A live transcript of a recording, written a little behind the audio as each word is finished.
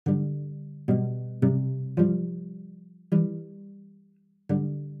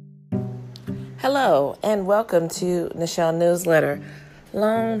Hello, and welcome to Nichelle Newsletter.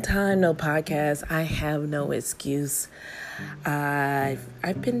 Long time no podcast. I have no excuse. I've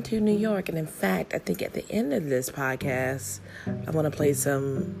been to New York, and in fact, I think at the end of this podcast, I want to play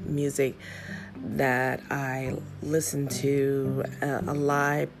some music that I listened to a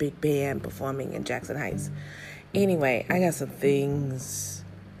live big band performing in Jackson Heights. Anyway, I got some things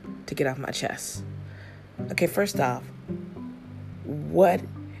to get off my chest. Okay, first off, what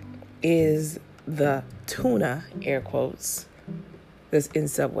is the tuna, air quotes, that's in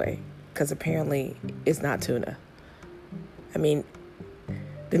Subway? Because apparently it's not tuna. I mean,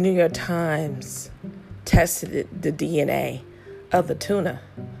 the New York Times tested the DNA of the tuna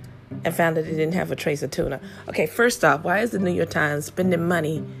and found that it didn't have a trace of tuna. Okay, first off, why is the New York Times spending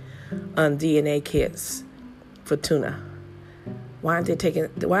money on DNA kits for tuna? Why aren't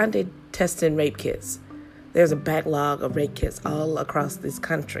they testing rape kits? There's a backlog of rape kits all across this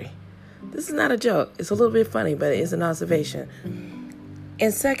country. This is not a joke. It's a little bit funny, but it's an observation.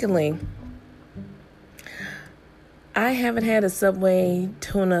 And secondly, I haven't had a Subway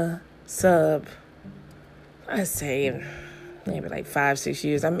tuna sub, I'd say maybe like 5-6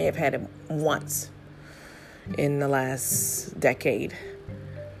 years. I may have had it once in the last decade.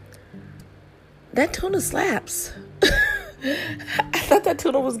 That tuna slaps. I thought that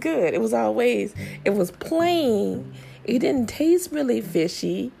tuna was good. It was plain. It didn't taste really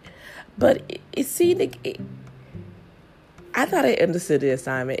fishy. But it seemed I thought I understood the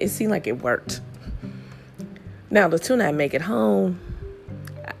assignment. It seemed like it worked. Now, the tuna I make at home,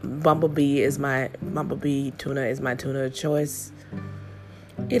 Bumblebee tuna is my tuna of choice.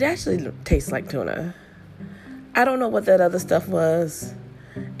 It actually tastes like tuna. I don't know what that other stuff was.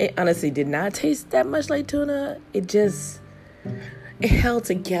 It honestly did not taste that much like tuna. It held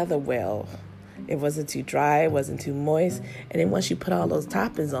together well. It wasn't too dry, it wasn't too moist. And then once you put all those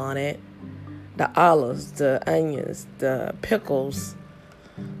toppings on it, the olives, the onions, the pickles,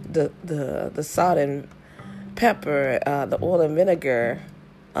 the salt and pepper, the oil and vinegar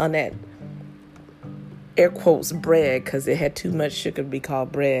on that, air quotes, bread, because it had too much sugar to be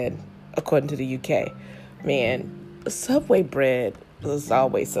called bread, according to the UK. Man, Subway bread was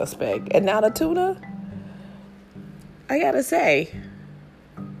always suspect. And now the tuna, I gotta say,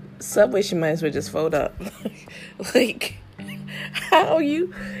 Subway should might as well just fold up. Like, how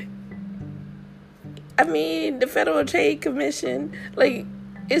you... I mean, the Federal Trade Commission, like,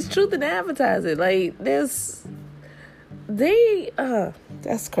 it's truth in advertising. Like, that's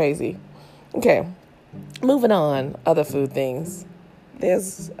crazy. Okay, moving on, other food things.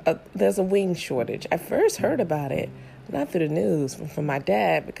 There's a wing shortage. I first heard about it, not through the news, from my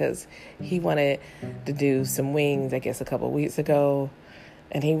dad, because he wanted to do some wings, I guess, a couple of weeks ago.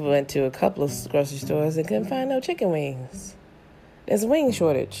 And he went to a couple of grocery stores and couldn't find no chicken wings. There's a wing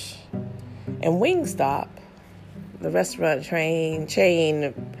shortage. And Wingstop, the restaurant chain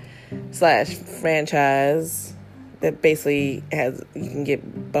 / franchise that basically you can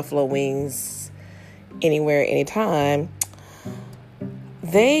get buffalo wings anywhere, anytime.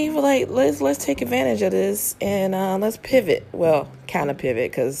 They were like, let's take advantage of this and let's pivot. Well, kind of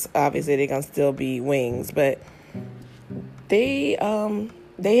pivot, because obviously they're gonna still be wings, but they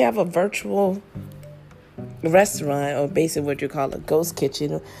have a virtual restaurant, or basically what you call a ghost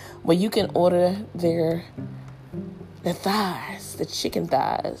kitchen, where you can order the thighs, the chicken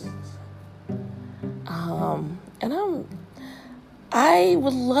thighs. And I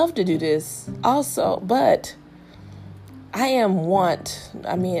would love to do this also, but I am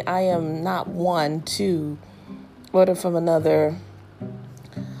not one to order from another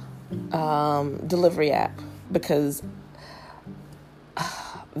delivery app, because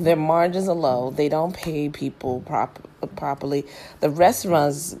their margins are low. They don't pay people properly. The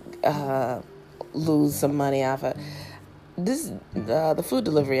restaurants lose some money off of this. The food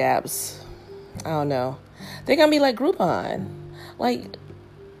delivery apps, I don't know. They're gonna be like Groupon. Like,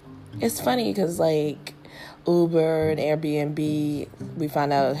 it's funny because like Uber and Airbnb, we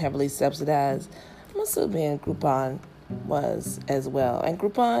find out heavily subsidized. I'm assuming Groupon was as well. And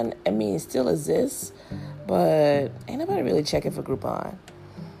Groupon, I mean, still exists, but ain't nobody really checking for Groupon.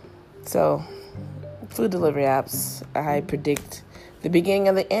 So, food delivery apps, I predict the beginning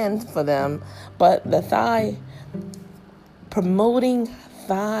of the end for them. But promoting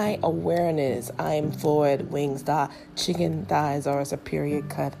thigh awareness, I'm for it. Wingstop, chicken thighs are a superior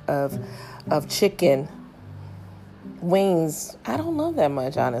cut of chicken. Wings, I don't love that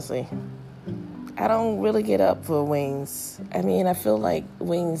much, honestly. I don't really get up for wings. I mean, I feel like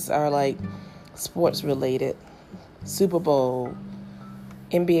wings are like sports related. Super Bowl,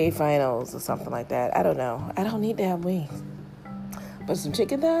 NBA Finals, or something like that. I don't know. I don't need to have wings. But some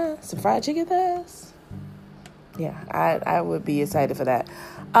chicken thighs, some fried chicken thighs. Yeah, I would be excited for that.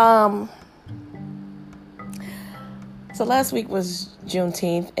 So last week was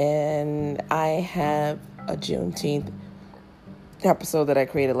Juneteenth, and I have a Juneteenth episode that I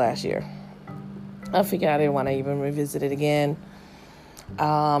created last year. I figured I didn't want to even revisit it again.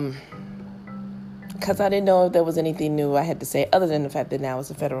 Because I didn't know if there was anything new I had to say other than the fact that now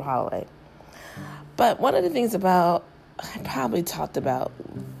it's a federal holiday. But one of the things I probably talked about,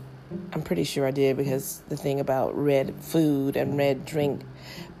 I'm pretty sure I did, because the thing about red food and red drink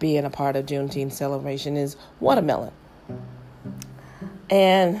being a part of Juneteenth celebration is watermelon.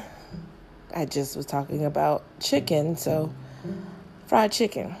 And I just was talking about chicken, so fried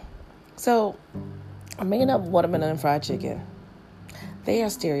chicken. So I'm making up watermelon and fried chicken. They are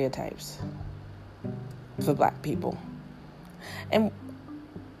stereotypes for black people. And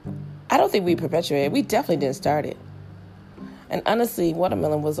I don't think we perpetuated it. We definitely didn't start it. And honestly,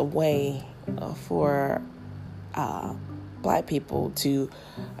 watermelon was a way for black people to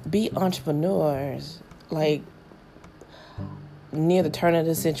be entrepreneurs. Like near the turn of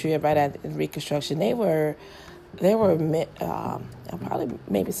the century, right at Reconstruction, they were probably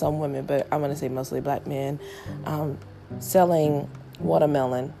maybe some women, but I'm going to say mostly black men, selling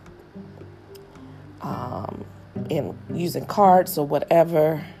watermelon and using carts or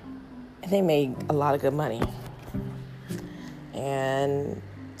whatever. And they made a lot of good money. And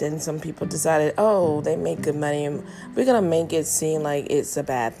then some people decided, they make good money, and we're going to make it seem like it's a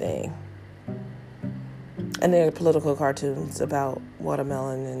bad thing. And there are political cartoons about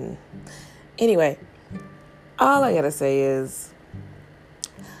watermelon. And anyway, all I got to say is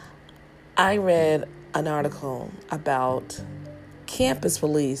I read an article about campus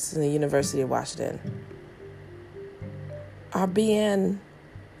police in the University of Washington are being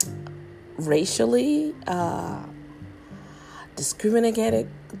racially discriminated,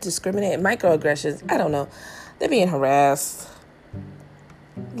 microaggressions. I don't know. They're being harassed.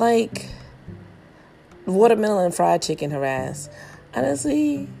 Like watermelon and fried chicken harassed.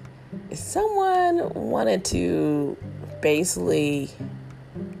 Honestly, if someone wanted to basically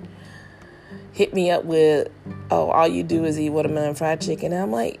hit me up with, all you do is eat watermelon and fried chicken,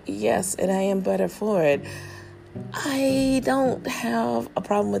 I'm like, yes, and I am better for it. I don't have a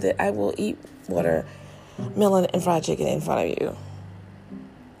problem with it. I will eat watermelon and fried chicken in front of you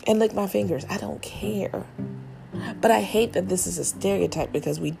and lick my fingers. I don't care. But I hate that this is a stereotype,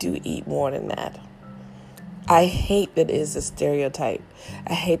 because we do eat more than that. I hate that it is a stereotype.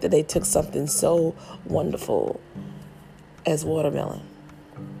 I hate that they took something so wonderful as watermelon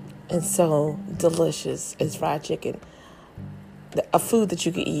and so delicious as fried chicken, a food that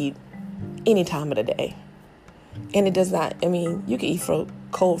you can eat any time of the day. And it does not, you can eat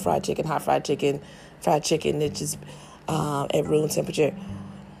cold fried chicken, hot fried chicken that's just at room temperature.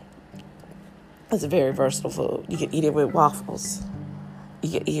 It's a very versatile food. You can eat it with waffles.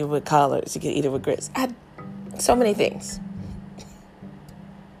 You can eat it with collards. You can eat it with grits. So many things.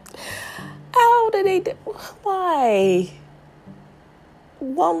 How do they do? Why?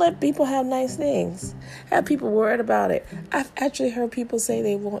 Won't let people have nice things. Have people worried about it. I've actually heard people say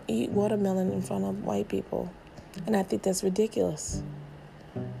they won't eat watermelon in front of white people. And I think that's ridiculous.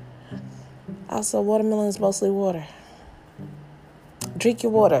 Also, watermelon is mostly water. Drink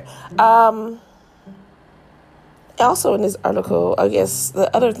your water. Also in this article, I guess the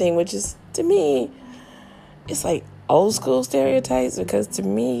other thing, which is, to me, it's like old school stereotypes, because to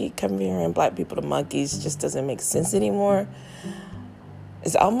me, comparing black people to monkeys just doesn't make sense anymore.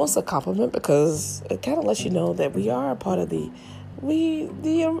 It's almost a compliment, because it kind of lets you know that we are a part of the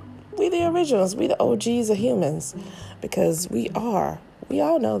originals, we the OGs of humans, because we all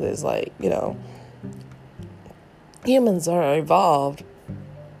know this, humans are evolved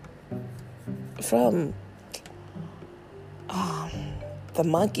from the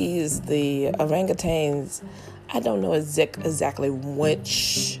monkeys, the orangutans. I don't know exactly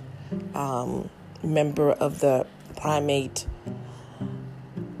which member of the primate,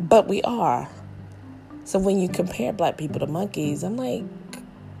 but we are. So when you compare black people to monkeys, I'm like,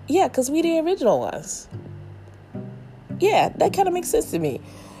 yeah, because we the original ones. Yeah, that kind of makes sense to me.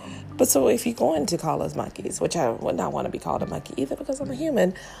 But so if you're going to call us monkeys, which I would not want to be called a monkey either, because I'm a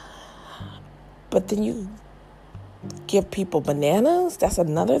human, but then you give people bananas. That's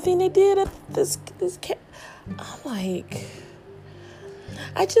another thing they did at this camp. I'm like,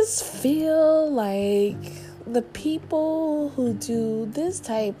 I just feel like the people who do this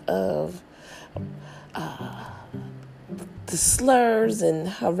type of the slurs and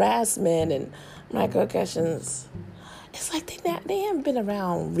harassment and microaggressions, it's like they haven't been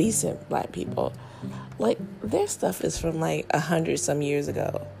around recent black people. Like, their stuff is from like 100 some years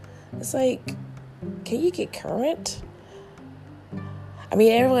ago. It's like, can you get current? I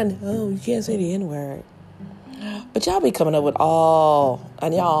mean, everyone, oh, you can't say the N-word. But y'all be coming up with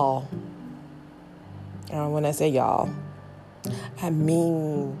and y'all. When I say y'all, I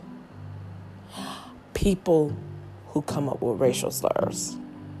mean people who come up with racial slurs.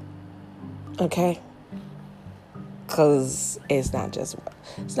 Okay? Because it's not just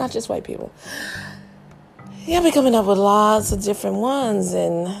white people. Y'all be coming up with lots of different ones,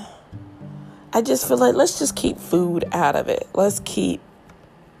 and I just feel like let's just keep food out of it. Let's keep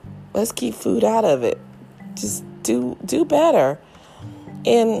food out of it. Just do better.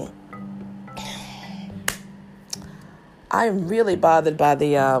 And I'm really bothered by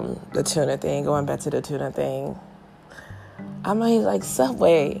the tuna thing. Going back to the tuna thing, I mean, like,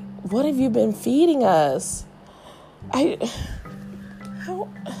 Subway, what have you been feeding us?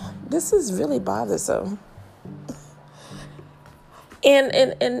 This is really bothersome.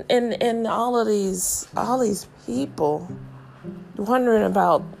 And all these people wondering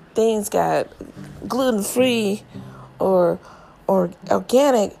about things got gluten-free or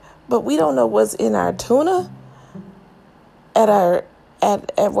organic, but we don't know what's in our tuna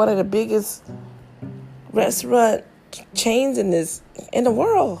at one of the biggest restaurant chains in the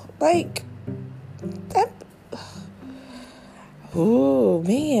world. Like that. Oh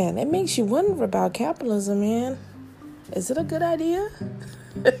man, it makes you wonder about capitalism, man. Is it a good idea?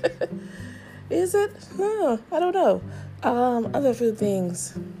 Is it? No, I don't know. Other food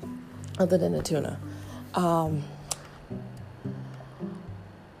things other than the tuna.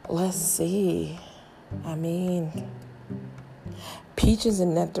 Let's see. I mean, peaches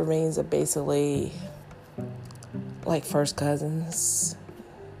and nectarines are basically like first cousins.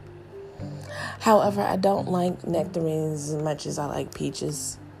 However, I don't like nectarines as much as I like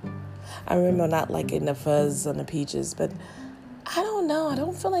peaches. I remember not liking the fuzz on the peaches, but I don't know. I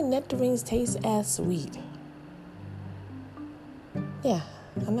don't feel like nectarines taste as sweet. Yeah,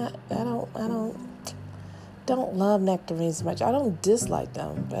 I don't love nectarines much. I don't dislike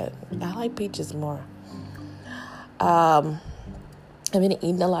them, but I like peaches more. I've been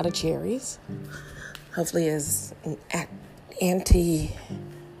eating a lot of cherries. Hopefully as an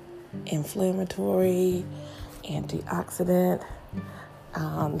anti-inflammatory, antioxidant.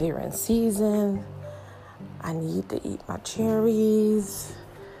 They're in season. I need to eat my cherries.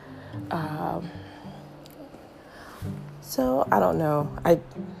 So I don't know.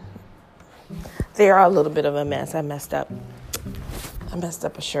 They are a little bit of a mess. I messed up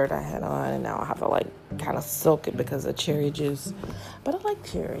a shirt I had on, and now I have to kind of soak it because of cherry juice. But I like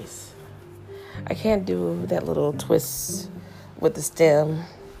cherries. I can't do that little twist with the stem.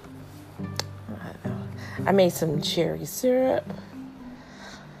 I made some cherry syrup.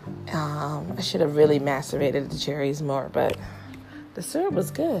 I should have really macerated the cherries more, but the syrup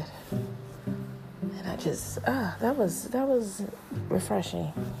was good. And I just, that was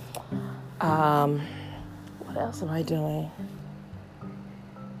refreshing. What else am I doing?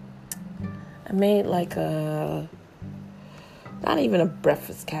 I made not even a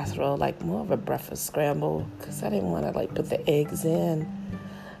breakfast casserole, more of a breakfast scramble, because I didn't want to put the eggs in.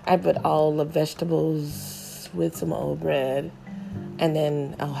 I put all the vegetables with some old bread, and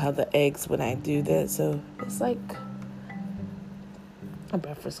then I'll have the eggs when I do that. So it's like a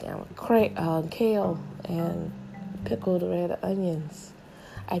breakfast scramble. Kale and pickled red onions.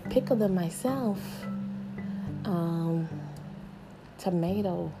 I pickle them myself.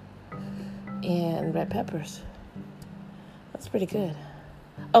 Tomato and red peppers. That's pretty good.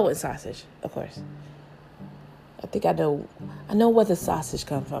 Oh, and sausage, of course. I think I know where the sausage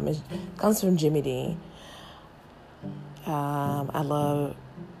comes from. It comes from Jimmy Dean.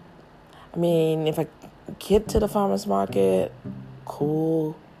 If I get to the farmer's market,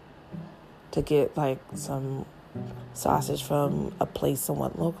 cool to get some sausage from a place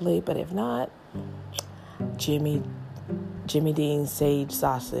somewhat locally, but if not, Jimmy Dean sage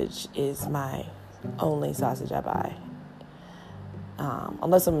sausage is my only sausage I buy.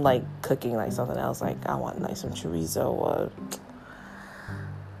 Unless I'm cooking something else, I want some chorizo or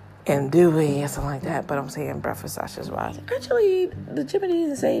andouille or something like that. But I'm saying breakfast sausage wise. Actually, the Jimmy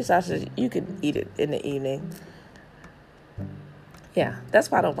Dean sage sausage, you can eat it in the evening. Yeah,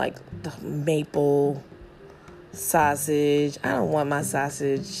 that's why I don't like the maple sausage. I don't want my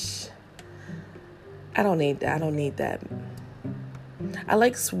sausage. I don't need that. I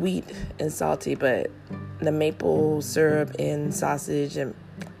like sweet and salty, but the maple syrup in sausage and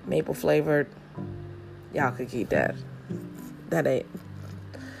maple flavored, y'all could keep that.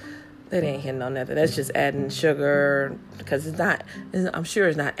 That ain't hitting on nothing. That's just adding sugar because I'm sure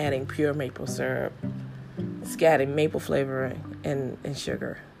it's not adding pure maple syrup. It's adding maple flavor and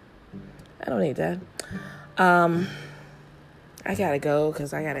sugar. I don't need that. I gotta go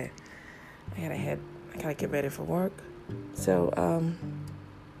because I gotta get ready for work. So,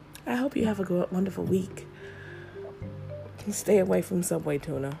 I hope you have a good, wonderful week. Stay away from Subway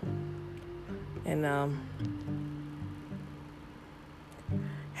tuna. And,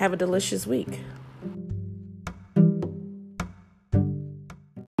 have a delicious week.